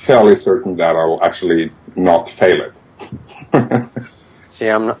fairly certain that I will actually not fail it. See,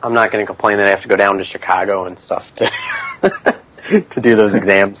 I'm not going to complain that I have to go down to Chicago and stuff to to do those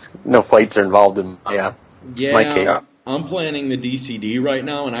exams. No flights are involved in my case. Yeah, I'm planning the DCD right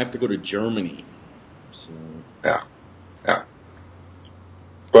now, and I have to go to Germany. So. Yeah.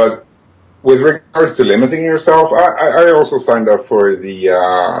 But with regards to limiting yourself, I also signed up for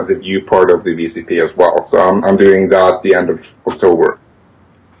the view part of the VCP as well. So I'm doing that at the end of October.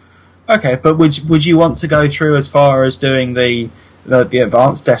 Okay, but would you want to go through as far as doing the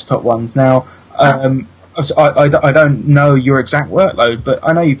advanced desktop ones now? I don't know your exact workload, but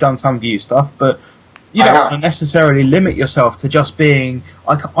I know you've done some view stuff, but you don't want to necessarily limit yourself to just being.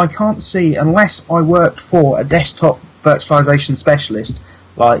 I can't see, unless I worked for a desktop virtualization specialist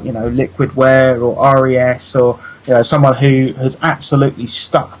like Liquidware or RES or someone who has absolutely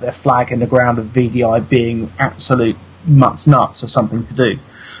stuck their flag in the ground of VDI being absolute nuts or something to do.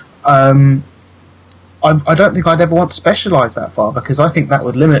 I don't think I'd ever want to specialise that far, because I think that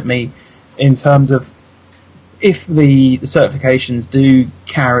would limit me in terms of if the certifications do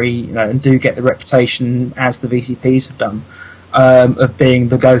carry, and do get the reputation as the VCPs have done, of being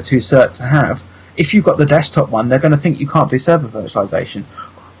the go-to cert to have. If you've got the desktop one, they're going to think you can't do server virtualization.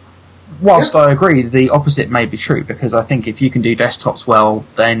 Whilst I agree, the opposite may be true, because I think if you can do desktops well,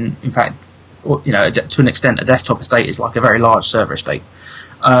 then in fact, to an extent, a desktop estate is like a very large server estate.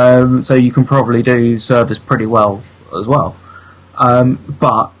 So you can probably do servers pretty well as well.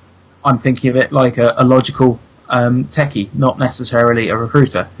 But I'm thinking of it like a logical techie, not necessarily a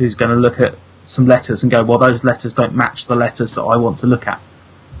recruiter who's going to look at some letters and go, well, those letters don't match the letters that I want to look at.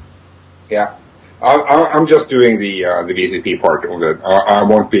 Yeah. I'm just doing the VCP part of it. I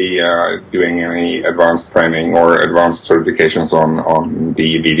won't be doing any advanced training or advanced certifications on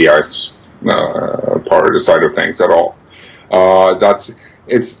the VDI's part of the side of things at all.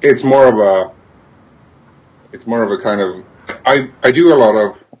 It's more of a kind of I do a lot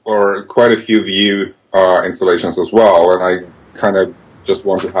of, or quite a few Vue installations as well, and I kind of just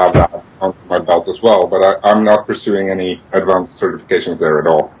want to have that under my belt as well. But I'm not pursuing any advanced certifications there at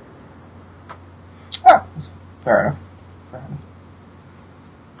all. Ah, fair enough.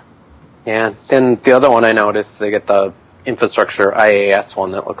 Yeah, then the other one I noticed, they get the infrastructure IaaS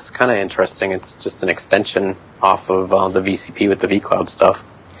one that looks kind of interesting. It's just an extension off of the VCP with the vCloud stuff.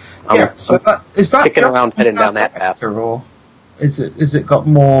 Yeah, so is that kicking around heading down that path, or is it got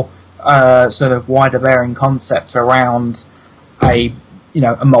more sort of wider bearing concepts around a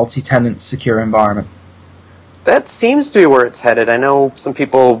multi-tenant secure environment? That seems to be where it's headed. I know some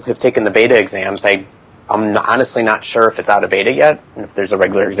people have taken the beta exams. I'm honestly not sure if it's out of beta yet, and if there's a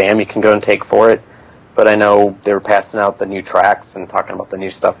regular exam you can go and take for it. But I know they were passing out the new tracks and talking about the new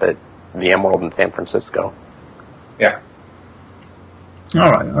stuff at VMworld in San Francisco. Yeah.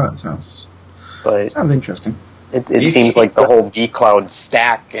 All right, sounds interesting. It seems like the whole vCloud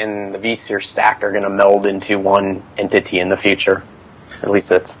stack and the vSphere stack are going to meld into one entity in the future. At least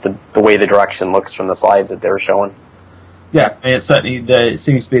that's the way the direction looks from the slides that they were showing. Yeah, it certainly it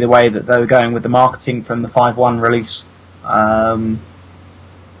seems to be the way that they were going with the marketing from the 5.1 release.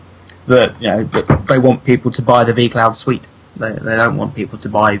 That they want people to buy the vCloud suite. They don't want people to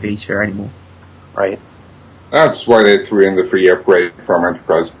buy vSphere anymore. Right. That's why they threw in the free upgrade from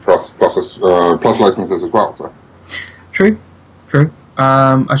Enterprise Plus licenses as well. So. True.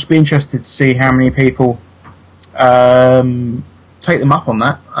 I should be interested to see how many people take them up on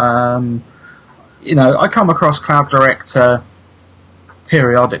that. I come across Cloud Director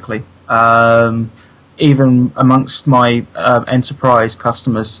periodically, even amongst my enterprise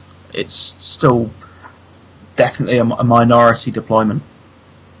customers. It's still definitely a minority deployment.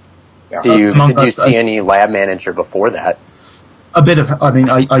 Yeah. Did you see any lab manager before that? A bit of. I mean,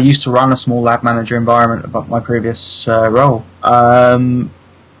 I used to run a small lab manager environment about my previous role. Again,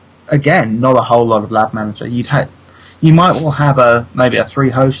 not a whole lot of lab manager. You might well have maybe a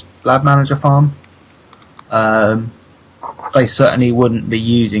 3-host lab manager farm. They certainly wouldn't be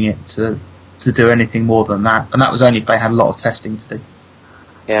using it to do anything more than that, and that was only if they had a lot of testing to do.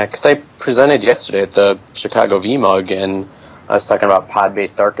 Yeah, because I presented yesterday at the Chicago VMUG, and I was talking about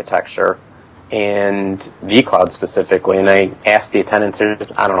pod-based architecture and vCloud specifically, and I asked the attendants,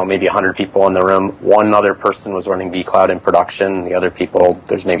 I don't know, maybe 100 people in the room. One other person was running vCloud in production. The other people,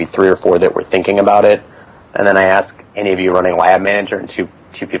 there's maybe 3 or 4 that were thinking about it. And then I asked, any of you running Lab Manager? And two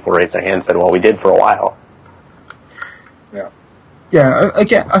people raised their hand and said, well, we did for a while. Yeah,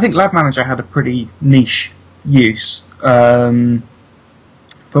 again, I think Lab Manager had a pretty niche use.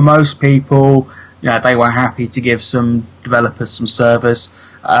 For most people, they were happy to give some developers some servers.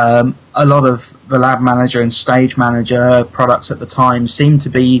 A lot of the Lab Manager and Stage Manager products at the time seemed to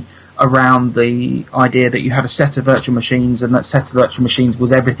be around the idea that you had a set of virtual machines, and that set of virtual machines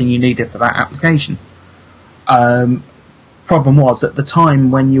was everything you needed for that application. Problem was, at the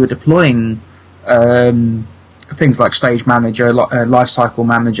time when you were deploying things like Stage Manager, Lifecycle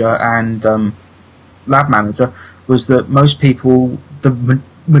Manager, and Lab Manager, was that most people, the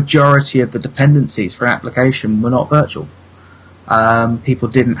majority of the dependencies for an application were not virtual. People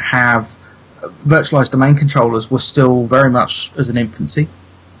didn't have virtualized domain controllers were still very much as an infancy.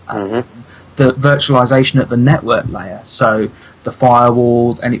 The virtualization at the network layer, so the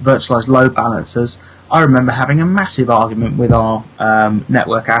firewalls, any virtualized load balancers. I remember having a massive argument with our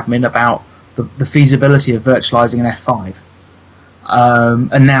network admin about the feasibility of virtualizing an F5.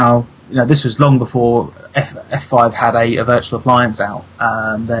 And now, this was long before F5 had a virtual appliance out.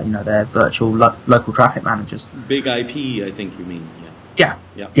 They're virtual local traffic managers. Big IP, I think you mean. Yeah.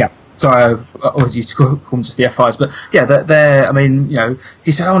 So I always used to call them just the F5s, but yeah, they're. I mean,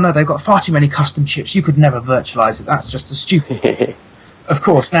 he said, "Oh no, they've got far too many custom chips. You could never virtualize it. That's just a stupid." Of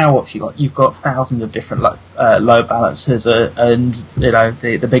course, now what have you got? You've got thousands of different load balancers, and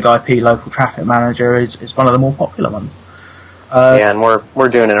the big IP local traffic manager is one of the more popular ones. And we're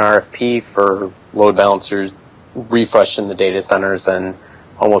doing an RFP for load balancers, refreshing the data centers, and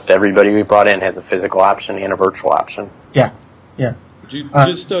almost everybody we brought in has a physical option and a virtual option. Yeah.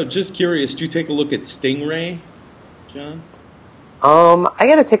 Just curious, did you take a look at Stingray, John? I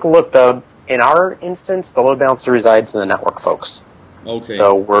got to take a look though. In our instance, the load balancer resides in the network folks. Okay.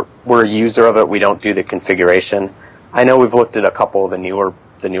 So we're a user of it. We don't do the configuration. I know we've looked at a couple of the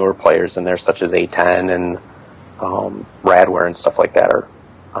newer players in there, such as A10 and Radware and stuff like that are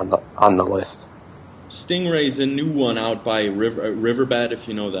on the list. Stingray's a new one out by Riverbed, if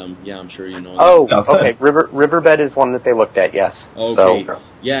you know them. Yeah, I'm sure you know them. Oh, okay. Riverbed is one that they looked at, yes. Okay. So,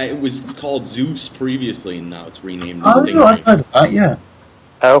 yeah, it was called Zeus previously, and now it's renamed Stingray. Oh, I've heard of that, yeah.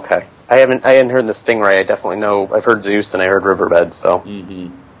 Okay. I hadn't heard the Stingray. I definitely know. I've heard Zeus and I heard Riverbed, so. Mm-hmm.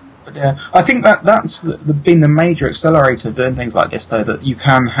 But I think that's been the major accelerator of doing things like this, though, that you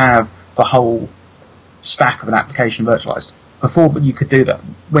can have the whole stack of an application virtualized. Before you could do that.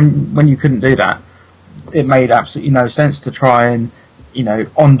 When you couldn't do that, it made absolutely no sense to try and,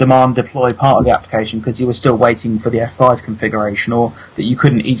 on-demand deploy part of the application because you were still waiting for the F5 configuration, or that you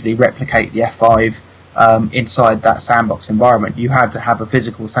couldn't easily replicate the F5 inside that sandbox environment. You had to have a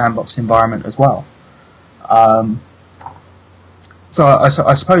physical sandbox environment as well. So I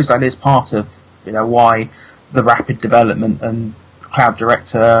suppose that is part of why the rapid development and Cloud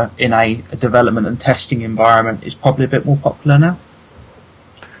Director in a development and testing environment is probably a bit more popular now.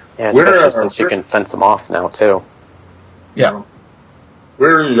 Yeah, especially since you can fence them off now too. Yeah,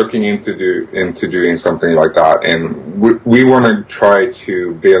 we're looking into doing something like that, and we want to try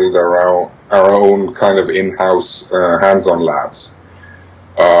to build our own kind of in-house hands-on labs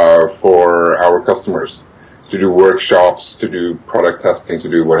for our customers, to do workshops, to do product testing, to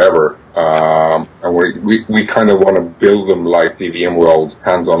do whatever. And we kind of want to build them like the VMworld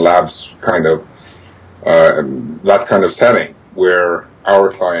hands-on labs kind of, that kind of setting where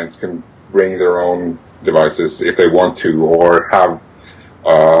our clients can bring their own devices if they want to, or have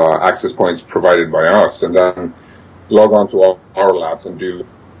access points provided by us, and then log on to our labs and do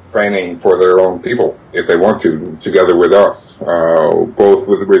training for their own people if they want to, together with us, both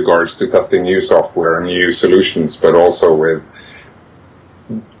with regards to testing new software and new solutions, but also with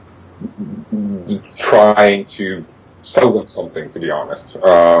trying to sell them something, to be honest,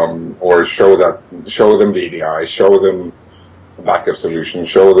 or show them VDI, show them a backup solution,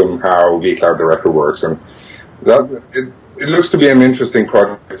 show them how vCloud Director works, and that it looks to be an interesting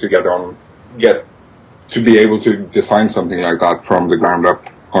project to get to be able to design something like that from the ground up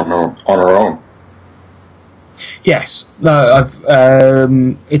on our own. Yes, no,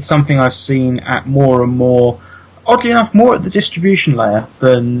 it's something I've seen at more and more. Oddly enough, more at the distribution layer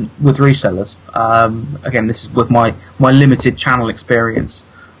than with resellers. Again, this is with my limited channel experience.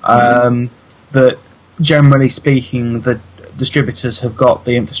 That generally speaking, the distributors have got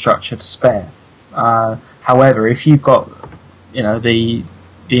the infrastructure to spare. However, if you've got the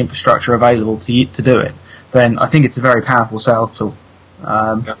infrastructure available to do it, then I think it's a very powerful sales tool.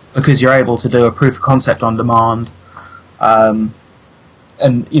 Because you're able to do a proof of concept on demand, and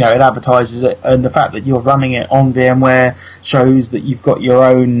it advertises it, and the fact that you're running it on VMware shows that you've got your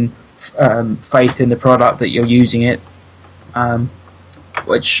own faith in the product, that you're using it.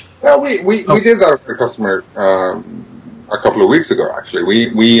 Which we did that with a customer a couple of weeks ago. Actually,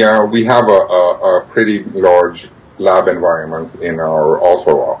 we have a pretty large lab environment in our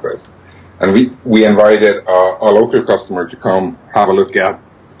Oslo office. And we invited a local customer to come have a look at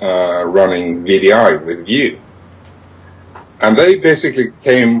running VDI with Vue. And they basically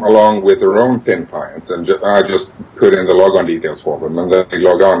came along with their own thin client, and I just put in the logon details for them, and then they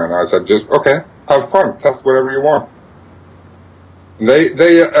log on, and I said, just, okay, have fun, test whatever you want. And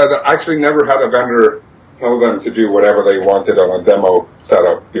they actually never had a vendor tell them to do whatever they wanted on a demo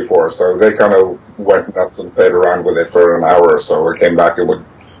setup before, so they kind of went nuts and played around with it for an hour or so, or came back and were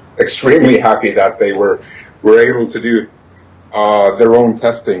extremely happy that they were able to do their own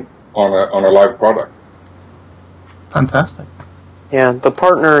testing on a live product. Fantastic. Yeah,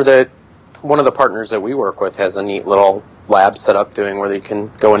 one of the partners that we work with has a neat little lab set up doing where you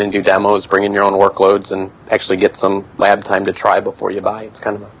can go in and do demos, bring in your own workloads, and actually get some lab time to try before you buy. It's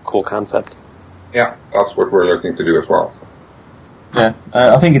kind of a cool concept. Yeah, that's what we're looking to do as well. Yeah,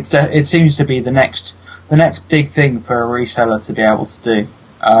 I think it seems to be the next big thing for a reseller to be able to do.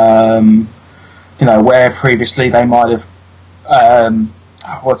 Where previously they might have,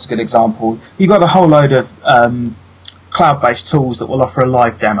 what's a good example? You've got a whole load of cloud-based tools that will offer a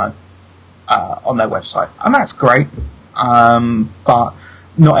live demo on their website, and that's great, but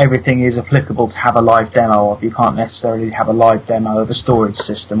not everything is applicable to have a live demo of. You can't necessarily have a live demo of a storage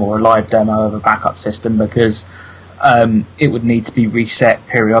system or a live demo of a backup system, because it would need to be reset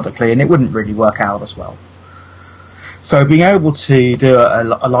periodically, and it wouldn't really work out as well. So being able to do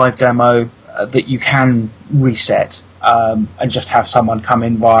a live demo that you can reset and just have someone come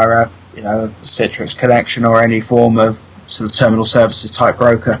in via a Citrix connection or any form of sort of terminal services type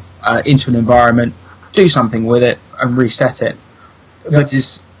broker into an environment, do something with it and reset it, that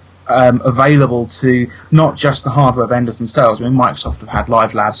is available to not just the hardware vendors themselves. I mean, Microsoft have had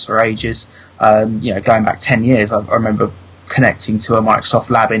live labs for ages. Going back 10 years, I remember connecting to a Microsoft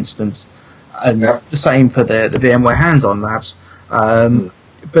lab instance, and the same for the VMware hands-on labs.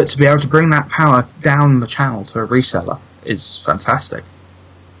 But to be able to bring that power down the channel to a reseller is fantastic.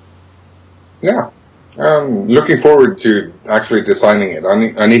 Yeah, Looking forward to actually designing it.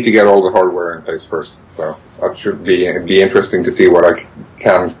 I need to get all the hardware in place first, so that should be interesting to see what I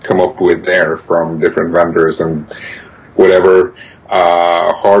can come up with there from different vendors and whatever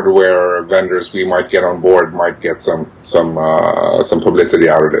hardware vendors we might get on board might get some publicity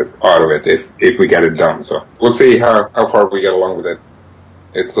out of it if we get it done. So we'll see how far we get along with it.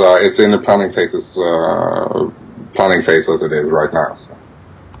 It's in the planning phase as it is right now. So.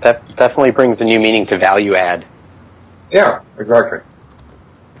 That definitely brings a new meaning to value add. Yeah, exactly.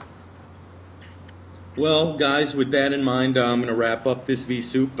 Well, guys, with that in mind, I'm going to wrap up this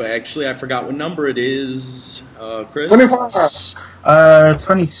vSoup. Actually, I forgot what number it is. Chris? 26.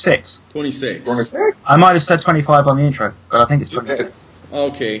 26. 26? I might have said 25 on the intro, but I think it's 26.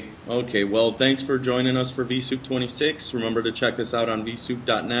 Okay. Well, thanks for joining us for vSoup 26. Remember to check us out on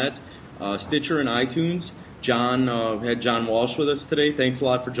vSoup.net, Stitcher, and iTunes. John, had John Walsh with us today. Thanks a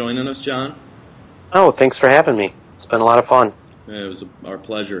lot for joining us, John. Oh, thanks for having me. It's been a lot of fun. Yeah, it was our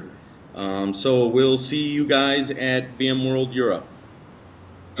pleasure. So we'll see you guys at VMworld Europe.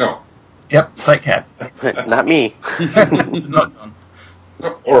 No. Yep, take care. Not me. Not done.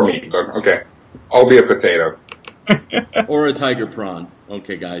 Or me, but okay. I'll be a potato. Or a tiger prawn.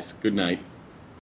 Okay, guys. Good night.